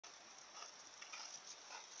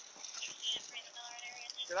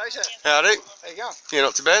G'day, sir. Howdy. How you going? Yeah,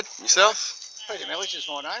 not too bad. Yourself? Peter Milledge is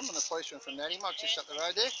my name. I'm the policeman from Nattymark, just up the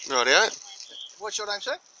road there. Rightio. What's your name,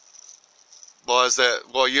 sir? Why is that?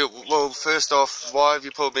 Well, first off, why have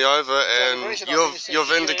you pulled me over? And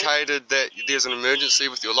you've indicated that there's an emergency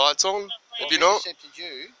with your lights on. Have you not? I've intercepted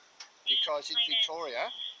you because in Victoria,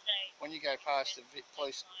 when you go past the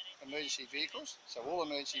police emergency vehicles, so all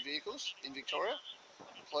emergency vehicles in Victoria,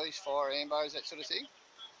 police, fire, ambos, that sort of thing,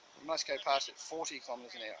 you must go past at 40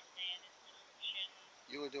 kilometres an hour.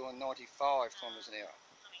 You were doing 95 kilometres an hour.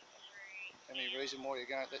 Any reason why you're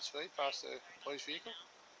going at that speed past the police vehicle?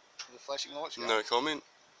 With the flashing lights going? No comment.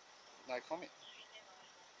 No comment.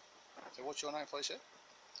 So what's your name, please, sir?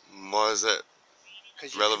 Why is that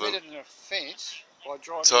Because you relevant? committed an offence by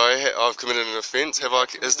driving... So I've committed an offence. Have I?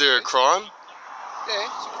 Is there a crime? Yeah,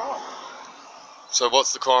 it's a crime. So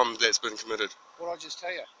what's the crime that's been committed? What did I just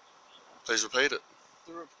tell you? Please repeat it.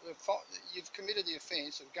 You've committed the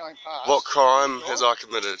offence of going past... What crime has I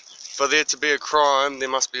committed? For there to be a crime, there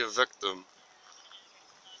must be a victim.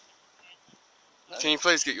 No? Can you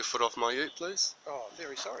please get your foot off my ute, please? Oh,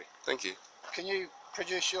 very sorry. Thank you. Can you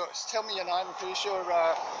produce your... Tell me your name and produce your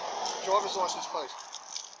driver's licence, please.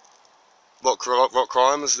 What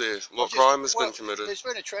crime is there? What crime has been committed? There's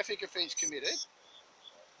been a traffic offence committed.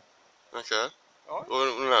 Okay. Right?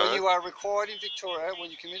 Well, no. And you are required in Victoria, when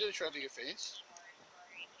you committed a traffic offence,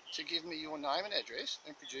 to give me your name and address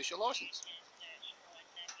and produce your licence.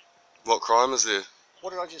 What crime is there? What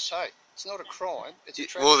did I just say? It's not a crime, it's a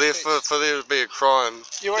traffic Well, offence. for there to be a crime,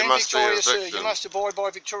 you are there in must Victoria, be a sir. victim. You must abide by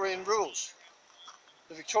Victorian rules.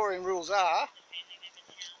 The Victorian rules are...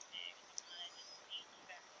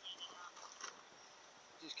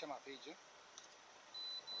 Just come up here, Jim.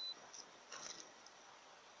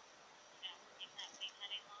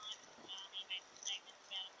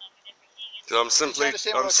 I'm simply,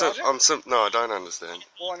 no, I don't understand.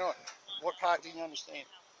 Why not? What part didn't you understand?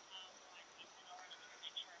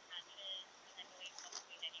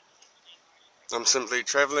 I'm simply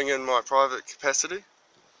travelling in my private capacity.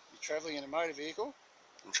 You're travelling in a motor vehicle.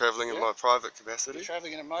 I'm travelling in my private capacity. You're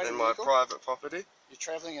travelling in a motor vehicle. In my private property. You're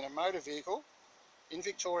travelling in a motor vehicle in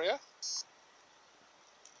Victoria.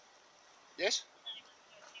 Yes?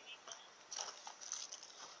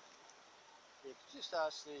 Yeah, just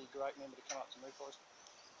ask the great member to come up to me, please.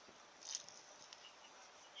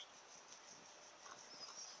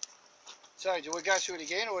 So, do we go through it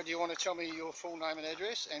again, or do you want to tell me your full name and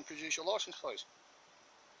address and produce your licence, please?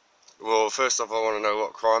 Well, first off, I want to know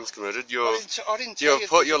what crime's committed. I didn't tell you've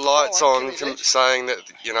put your lights on saying that,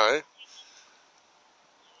 you know...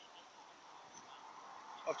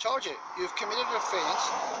 I've told you, you've committed an offence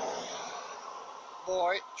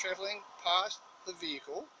by travelling past the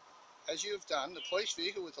vehicle, as you have done, the police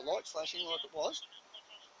vehicle with the lights flashing like it was.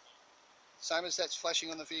 Same as that's flashing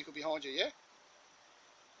on the vehicle behind you, yeah?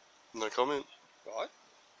 No comment. Right.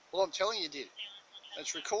 Well, I'm telling you did.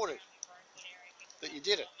 It's recorded that you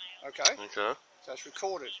did it, okay? Okay. So it's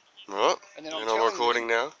recorded. Right. And then I'm recording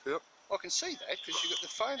now. Yep. I can see that because you've got the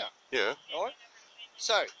phone up. Yeah. Right?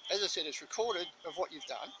 So, as I said, it's recorded of what you've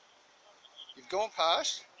done. You've gone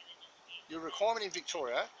past your requirement in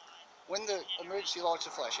Victoria when the emergency lights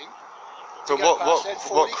are flashing. So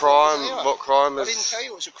what crime is... I didn't tell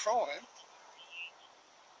you it was a crime.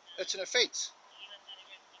 It's an offence.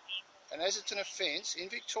 And as it's an offence in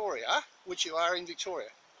Victoria, which you are in Victoria,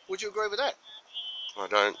 would you agree with that? I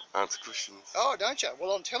don't answer questions. Oh, don't you?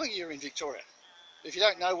 Well, I'm telling you you're in Victoria. If you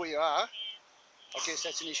don't know where you are, I guess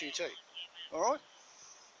that's an issue too. Alright?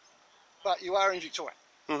 But you are in Victoria.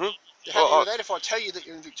 Mm-hmm. You're happy with that if I tell you that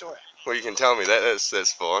you're in Victoria? Well, you can tell me that.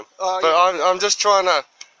 That's fine. But I'm just trying to...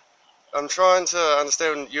 I'm trying to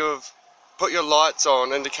understand. You've put your lights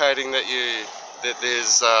on, indicating that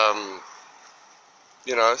there's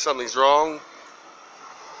you know, something's wrong.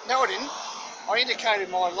 No, I didn't. I indicated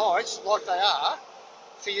my lights like they are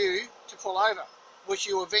for you to pull over, which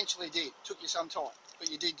you eventually did. Took you some time, but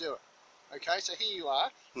you did do it. Okay, so here you are.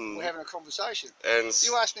 We're having a conversation. And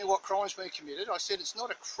you asked me what crime's been committed. I said it's not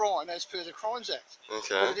a crime as per the Crimes Act.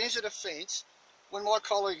 Okay. But it is an offence when my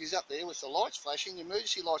colleague is up there with the lights flashing, the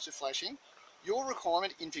emergency lights are flashing. Your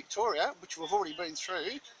requirement in Victoria, which we've already been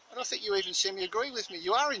through, and I think you even semi-agree with me,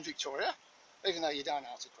 you are in Victoria, even though you don't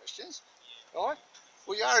answer questions, right?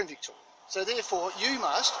 Well, you are in Victoria. So therefore, you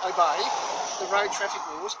must obey the road traffic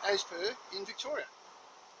laws as per in Victoria.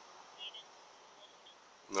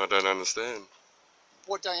 I don't understand.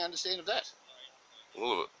 What don't you understand of that?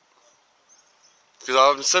 All of it. Because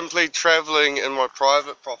I'm simply travelling in my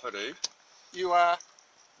private property. You are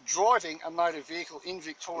driving a motor vehicle in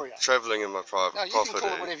Victoria. Travelling in my private property. No, you can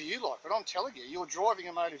call it whatever you like, but I'm telling you, you're driving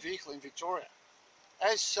a motor vehicle in Victoria.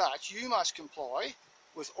 as such, you must comply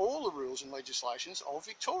with all the rules and legislations of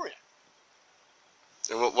Victoria.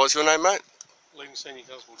 And what's your name, mate? Leading Senior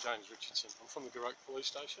Constable James Richardson. I'm from the Garoke Police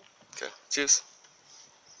Station. Okay, cheers.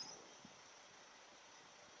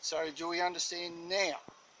 So do we understand now?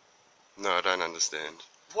 No, I don't understand.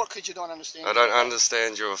 What could you not understand? I don't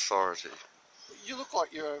understand your authority. You look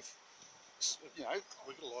like you're, you know...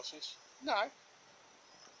 We got a licence? No.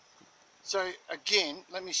 So again,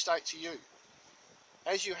 let me state to you,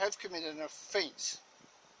 as you have committed an offence,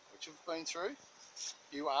 which you've been through,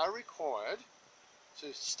 you are required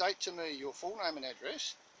to state to me your full name and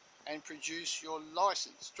address and produce your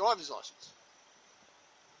licence, driver's licence.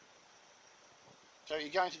 So are you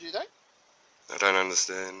going to do that? I don't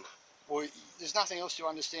understand. Well, there's nothing else to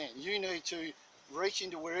understand. You need to reach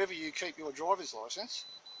into wherever you keep your driver's licence,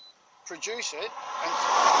 produce it,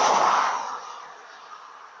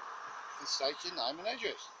 and state your name and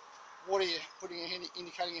address. What are you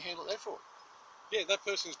indicating your hand like that for? Yeah, that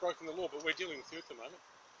person's broken the law, but we're dealing with you at the moment.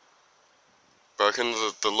 Broken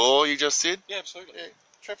the law, you just said? Yeah, absolutely. Yeah,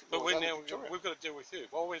 traffic but laws. But we've got to deal with you.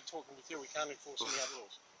 While we're talking with you, we can't enforce any other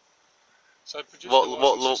laws. So produce what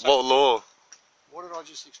law? What did I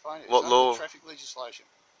just explain? What law? Traffic legislation.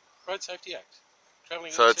 Road Safety Act.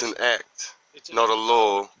 Travelling So it's an act, it's not a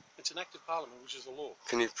law. It's an act of Parliament, which is a law.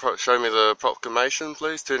 Can you show me the proclamation,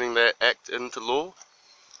 please, turning that act into law?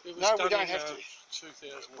 No, we don't have to.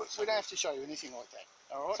 2000. We don't have to show you anything like that.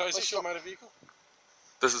 All right. So is this your motor vehicle?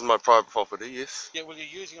 This is my private property, yes. Yeah, well, you're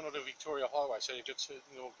using it on a Victoria highway, so you've got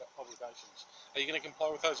certain obligations. Are you going to comply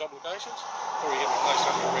with those obligations, or are you going to be placed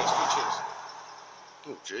under arrest? You choose.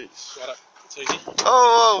 Oh, jeez. Got it. It's easy.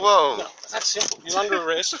 Oh, whoa. No, that's simple. You're under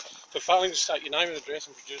arrest for failing to state your name and address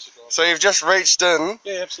and produce a driver's. So you've just reached in.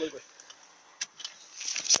 Yeah, absolutely.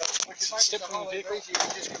 So, step from the vehicle. You can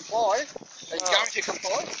just comply. Are you going to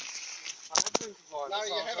comply? I have been complying. No,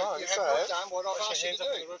 you haven't. You have not done what I've asked you to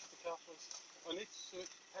do. I need to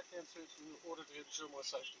pat down search in order to ensure my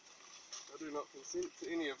safety. I do not consent to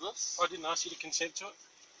any of this. I didn't ask you to consent to it.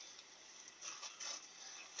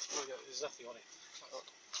 There we go. There's nothing on it.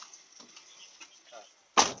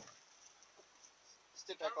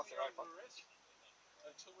 Step back off the road.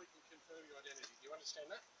 Until we can confirm your identity. Do you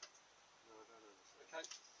understand that? No, I don't understand. Okay.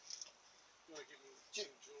 You want to give me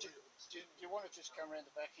some jewellery? Do you want to just come around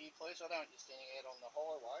the back here, please? I don't want you standing out on the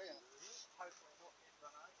highway and hopefully not get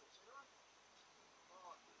run over, etc.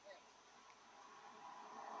 Right, now.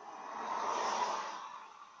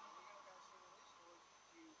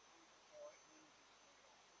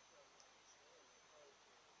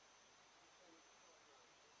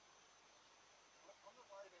 I'm not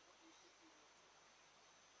worried about what you think you will do.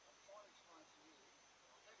 I'm trying to explain to you,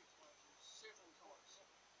 I have explained to you several times.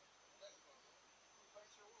 We've been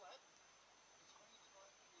through all that. It's been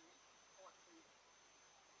explained to you quite clearly.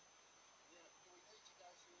 Now, do we need to go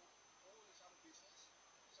through all this other business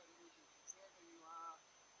so that we can confirm who you are,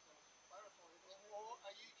 so clarify everything, or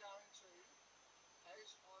are you going to,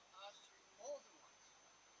 as I've asked you more than once,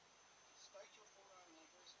 to state your full name and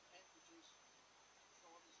address and produce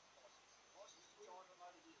driver's license? License to drive a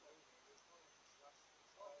motor vehicle.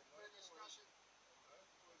 Further discussion.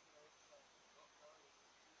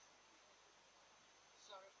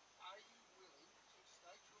 So, are you willing to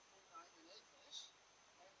state your full name and address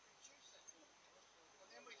and produce that for me? And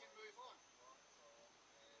then we can move on.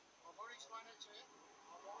 I've already explained that to you.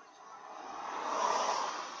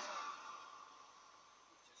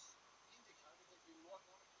 You've just indicated that you might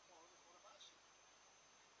want to comply with what I've asked you.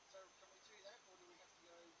 So, can we do that, or do we have to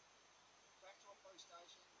go back to our police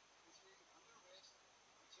station with you under arrest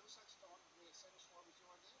until such time that we are satisfied with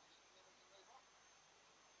your identity, and then we can move on?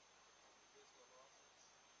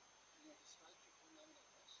 You need to state your full name and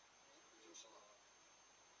address and produce a license.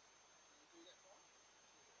 Can you do that for me?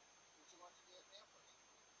 Would you like to do that now, please?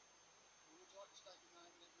 Or would you like to state your name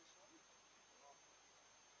and address for me? You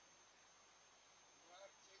are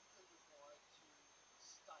technically required to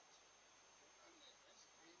state your full name and address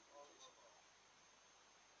and produce a license.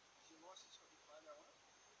 Has your license got your photo on it?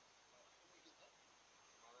 Can we get that?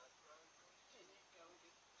 Yeah, you go and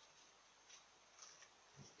get it.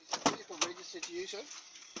 Is the vehicle registered to you, sir?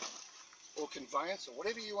 Or conveyance, or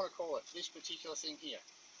whatever you want to call it, this particular thing here,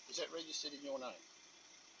 is that registered in your name?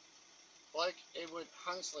 Blake Edward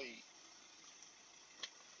Hunsley.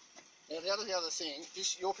 Now the other thing,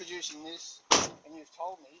 you're producing this, and you've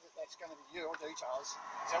told me that that's going to be your details.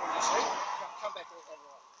 Is that what you said? Come back over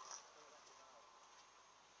right.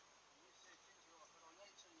 You said things are right, but I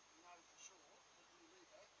need to know for sure that you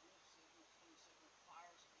live at 27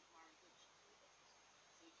 Fire Street, Murray Beach.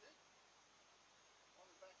 CQ? On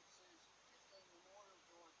the back it says 15 Memorial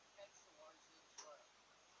Drive, Caxton Way, South Australia.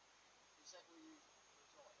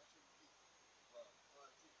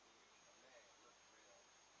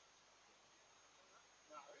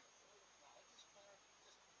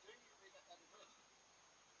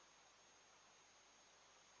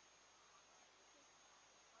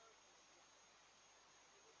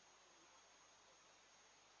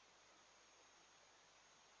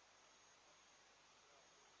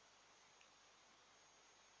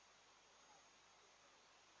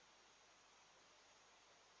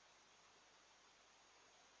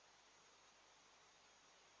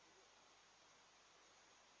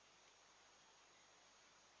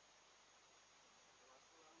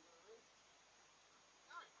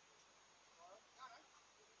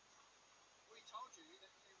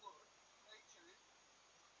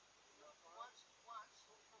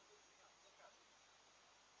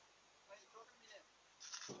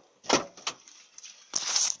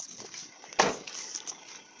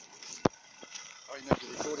 you moved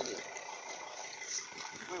the recorder here.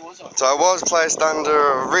 Where was I? So I was placed under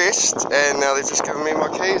arrest, and now they've just given me my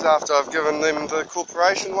keys after I've given them the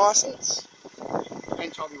corporation licence.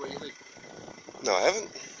 And told me where you live. No, I haven't.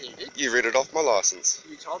 Yeah, you did. You read it off my licence.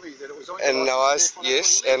 You told me that it was on And your no, licence.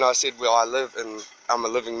 yes, and I said, well, I'm a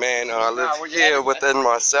living man, and I live well, you here added within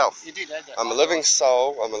myself. You did add that. I'm a living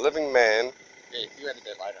soul, I'm a living man. Yeah, you added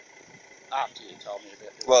that later. After you told me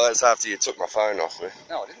about it. Well, that's after you took my phone off me.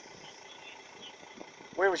 No, I didn't.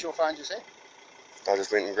 Where was your phone just then? I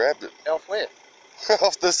just went and grabbed it. Off where?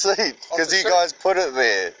 Off the seat, because the you seat? guys put it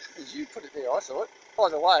there. You put it there, I thought. By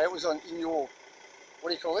the way, it was in your, what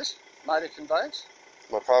do you call this? Motor conveyance?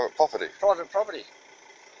 My private property. Private property.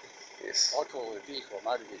 Yes. I call it a vehicle, a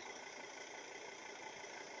motor vehicle.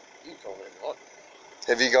 You can call it a lot.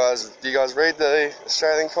 Do you guys read the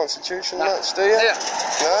Australian Constitution much, do you? Yeah.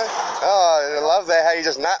 No? Oh, I love that, how you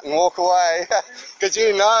just nut and walk away. Because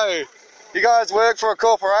you know, you guys work for a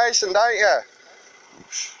corporation, don't you?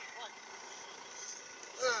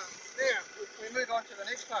 Now, we move on to the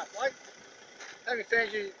next part, mate. Having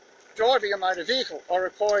found you driving a motor vehicle, I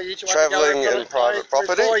require you to Travelling in private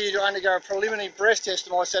property. require you to undergo a preliminary breath test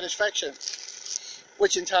to my satisfaction,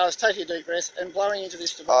 which entails taking a deep breath and blowing into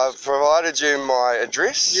this device. I've provided you my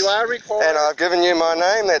address. You are required. And I've given you my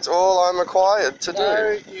name. That's all I'm required to do.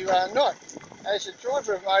 No, you are not. As a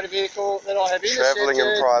driver of a motor vehicle that I have intercepted, Travelling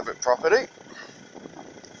in private property.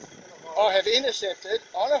 I have intercepted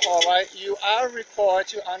on a highway, you are required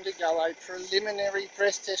to undergo a preliminary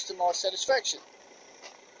breath test to my satisfaction.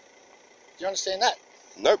 Do you understand that?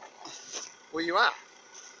 Nope. Well, you are.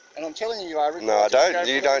 And I'm telling you, you are required. No, I to go don't. for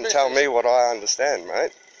You the don't breath tell test. me what I understand,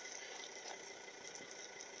 mate.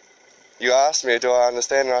 You asked me, do I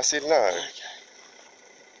understand? And I said no. Okay.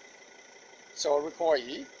 So I require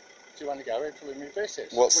you to undergo a preliminary breath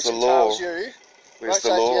test. What's the which law? entails you, Where's Road the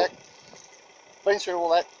Safety law? Act, been through all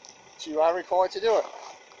that, so you are required to do it.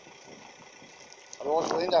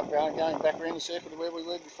 Otherwise we'll end up going back around the circle to where we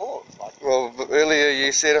were before. Well, earlier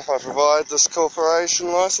you said if I provide this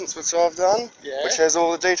corporation licence, which I've done, Yeah. which has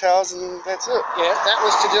all the details, and that's it. Yeah, that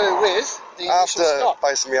was to do with the initial After stop.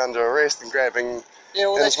 placing me under arrest and grabbing Yeah,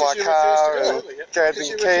 well, into that's my because you car refused to and do it. grabbing Because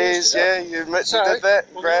you refused keys, to do it. yeah, you admit So- you did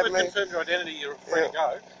that, Well, grabbed now me. we've confirmed your identity, you're free to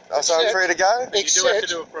go. Oh, so I'm free to go? But you do have to Except-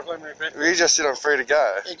 do a preliminary breath test. You just said I'm free to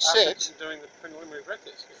go. Except, After doing the preliminary breath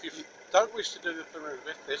test. If you don't wish to do the preliminary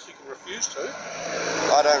breath test, you can refuse to.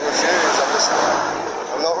 I don't refuse,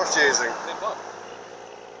 I'm not refusing. Then what?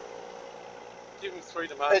 Give them 3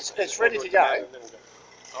 demands. It's ready to go. And then we'll go.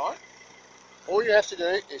 alright, all you have to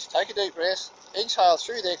do is take a deep breath, exhale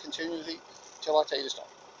through there continually till I tell you to stop.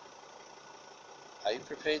 Are you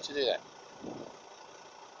prepared to do that?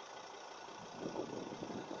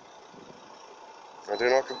 I do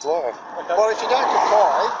not comply. Okay. Well, if you don't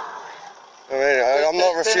comply, I mean, I'm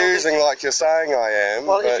not then refusing like you're saying I am,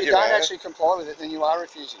 well, but if you know, don't actually comply with it, then you are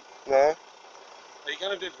refusing. no. Are you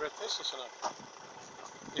going to do the breath test, yes or no?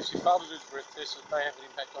 If you fail to do the breath test, it may have an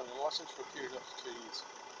impact on your licence for a period of up to 2 years.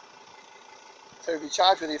 So you'll be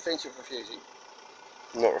charged with the offence of refusing.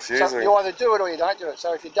 I'm not refusing. So you either do it or you don't do it.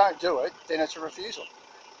 So if you don't do it, then it's a refusal.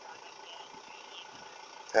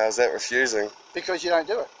 How's that refusing? Because you don't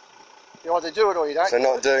do it. You either do it or you don't So do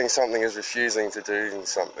not it. doing something is refusing to doing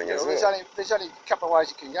something, Yeah, isn't well, it? there's only a couple of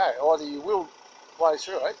ways it can go. Either you will blow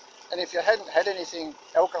through it, and if you hadn't had anything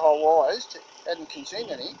alcohol-wise, hadn't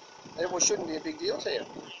consumed any, then it shouldn't be a big deal to you.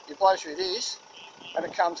 You blow through this, and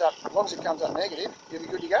it comes up, as long as it comes up negative, you'll be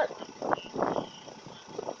good to go.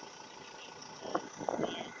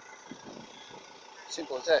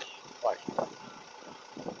 Simple as that. Like,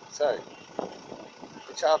 so,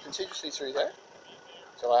 the child continuously through there,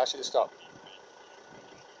 so I ask you to stop.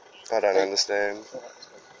 I don't understand.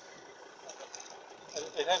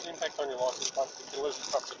 It has an impact on your licence, but it can lose it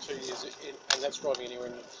for up to 2 years, and that's driving anywhere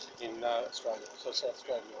in Australia, so South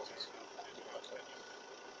Australian licence.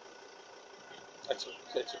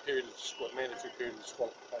 That's a period of mandatory period of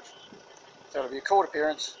disqualification. So it'll be a court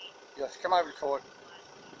appearance. You have to come over to court.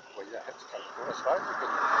 Well, you don't have to come to court, I suppose. You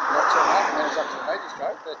can not turn up, and then it's up to the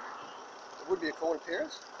magistrate. But it would be a court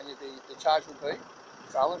appearance, and the charge would be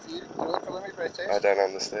failing for you to do a preliminary breath test. I don't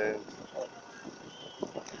understand.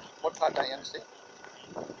 What part don't you understand?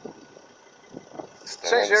 Just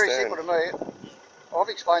don't Seems very understand. simple to me. I've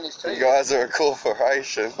explained this to you. You guys are a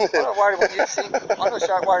corporation. I'm not worried what you think. I'm not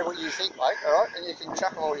so worried what you think, mate. All right, and you can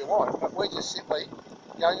chuckle all you want, but we're just simply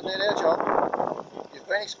going about our job. You've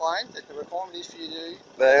been explained that the requirement is for you to do.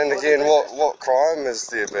 And again, what crime has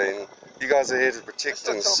there been? You guys are here to protect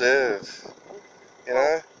and serve. You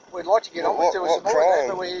know? We'd like to get on with doing some more of that,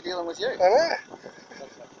 but we're here dealing with you. I know.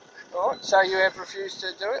 Right, so you have refused to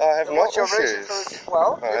do it? I have And not what's your reason refused. for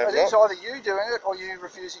well, I have it is not. either you doing it or you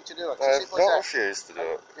refusing to do it. I have Simple as not that. refused to do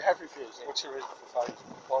it. You have refused. Yeah. What's your reason for failing to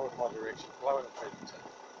comply with my direction? Blow in a pregnancy.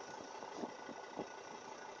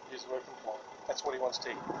 Use the word comply. That's what he wants to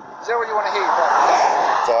hear. Is that what you want to hear?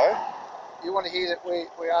 Right? So, You want to hear that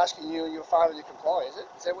we're asking you and you're failing to comply, is it?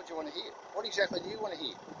 Is that what you want to hear? What exactly do you want to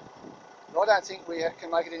hear? I don't think we can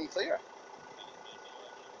make it any clearer.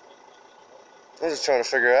 I'm just trying to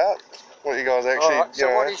figure out what you guys actually, Alright, so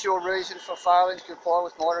you know. what is your reason for failing to comply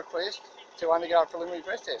with my request to undergo a preliminary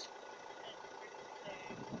breath test?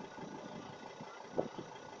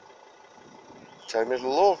 Show me the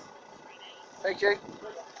law. Thank you.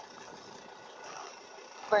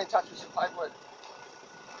 Be in touch with some paperwork.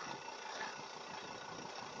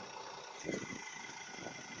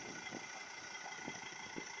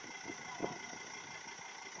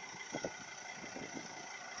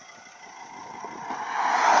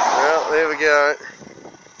 Well, there we go.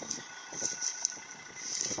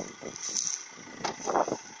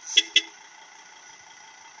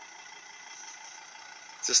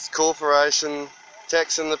 Just a corporation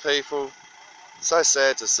taxing the people. So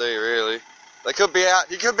sad to see, really. They could be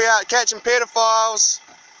out. You could be out catching pedophiles.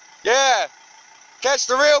 Yeah, catch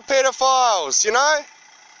the real pedophiles. You know.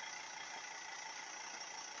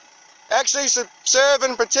 Actually, serve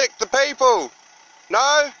and protect the people.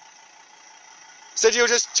 No. Said you'll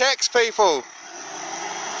just tax people.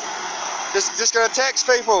 Just gonna tax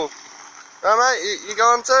people. Oh, mate, you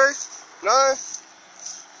going to? No.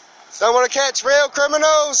 Don't want to catch real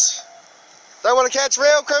criminals. Don't want to catch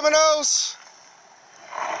real criminals.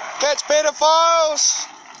 Catch pedophiles.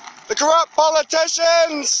 The corrupt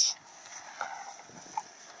politicians.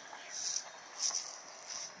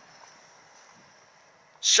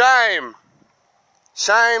 Shame.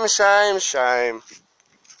 Shame, shame, shame.